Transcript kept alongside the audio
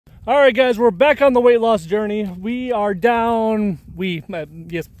All right, guys, we're back on the weight loss journey. We are down.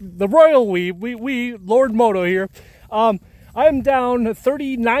 Yes, the royal we Lord Moto here. I'm down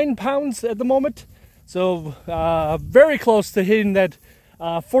 39 pounds at the moment, so very close to hitting that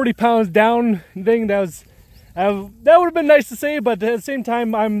 40 pounds down thing. That would have been nice to say, but at the same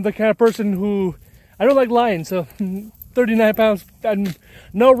time, I'm the kind of person who I don't like lying. So 39 pounds. And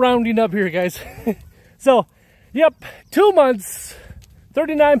no rounding up here, guys. So, yep, 2 months.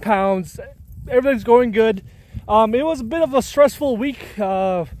 39 pounds, everything's going good. It was a bit of a stressful week,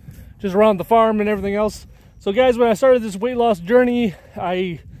 just around the farm and everything else. So guys, when I started this weight loss journey,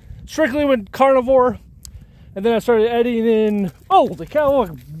 I strictly went carnivore, and then I started adding in, oh, the cow,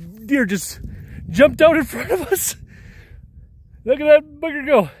 deer just jumped out in front of us. Look at that bugger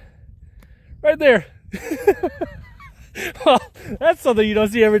go, right there. Well, that's something you don't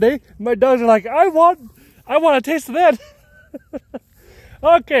see every day. My dogs are like, I want a taste of that.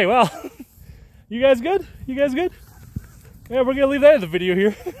 Okay, well, you guys good? You guys good? Yeah, we're gonna leave that in the video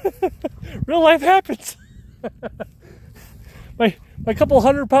here. Real life happens. my couple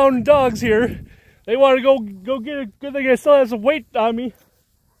 100-pound dogs here, they want to go get a good thing. I still have some weight on me.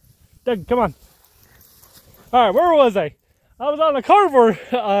 Doug, come on. All right, where was I? I was on a carnivore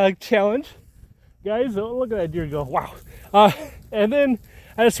challenge, guys. Oh, look at that deer go! Wow. And then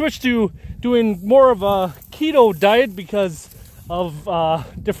I switched to doing more of a keto diet because of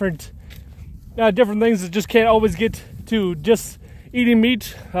different things that just can't always get to just eating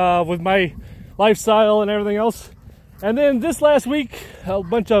meat with my lifestyle and everything else. And then this last week, a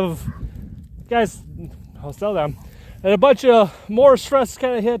bunch of guys, I'll tell them, and a bunch of more stress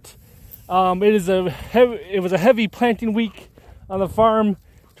kind of hit. It was a heavy planting week on the farm,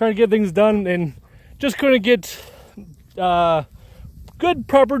 trying to get things done, and just couldn't get good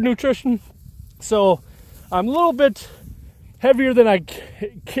proper nutrition. So I'm a little bit heavier than I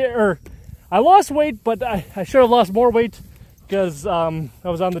care. I lost weight, but I should have lost more weight because I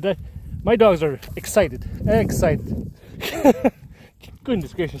was on the day. My dogs are excited.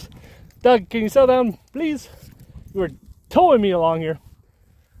 Goodness gracious. Doug, can you settle down, please? You were towing me along here.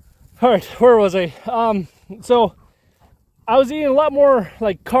 All right, where was I? So I was eating a lot more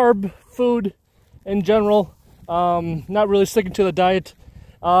like carb food in general, not really sticking to the diet.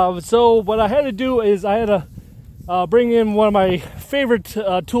 So what I had to do is I had to bring in one of my favorite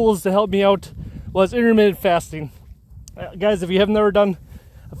tools to help me out was intermittent fasting. Guys, if you have never done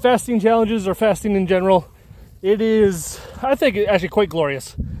fasting challenges or fasting in general, it is, I think, actually quite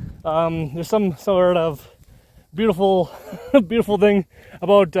glorious. There's some sort of beautiful thing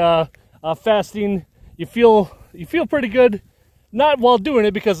about fasting. You feel pretty good, not while doing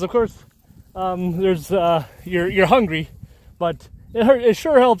it because of course there's you're hungry, but it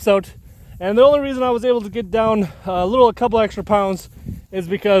sure helps out. And the only reason I was able to get down a couple extra pounds is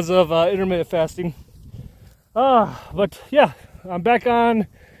because of intermittent fasting. But yeah, I'm back on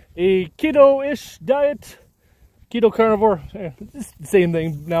a keto-ish diet. Keto carnivore, it's the same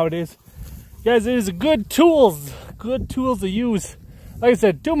thing nowadays. Guys, it is good tools to use. Like I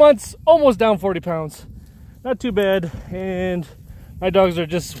said, 2 months, almost down 40 pounds. Not too bad, and my dogs are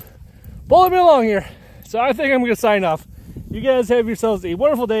just pulling me along here. So I think I'm gonna sign off. You guys have yourselves a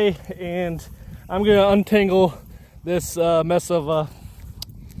wonderful day, and I'm gonna untangle this mess of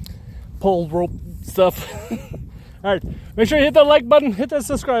pole rope stuff. All right, make sure you hit that like button, hit that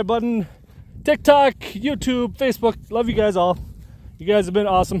subscribe button. TikTok, YouTube, Facebook, love you guys all. You guys have been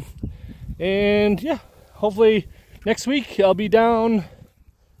awesome. And yeah, hopefully next week I'll be down,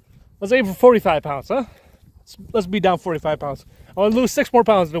 let's aim for 45 pounds, huh? Let's be down 45 pounds. I want to lose 6 more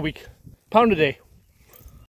pounds in a week. Pound a day.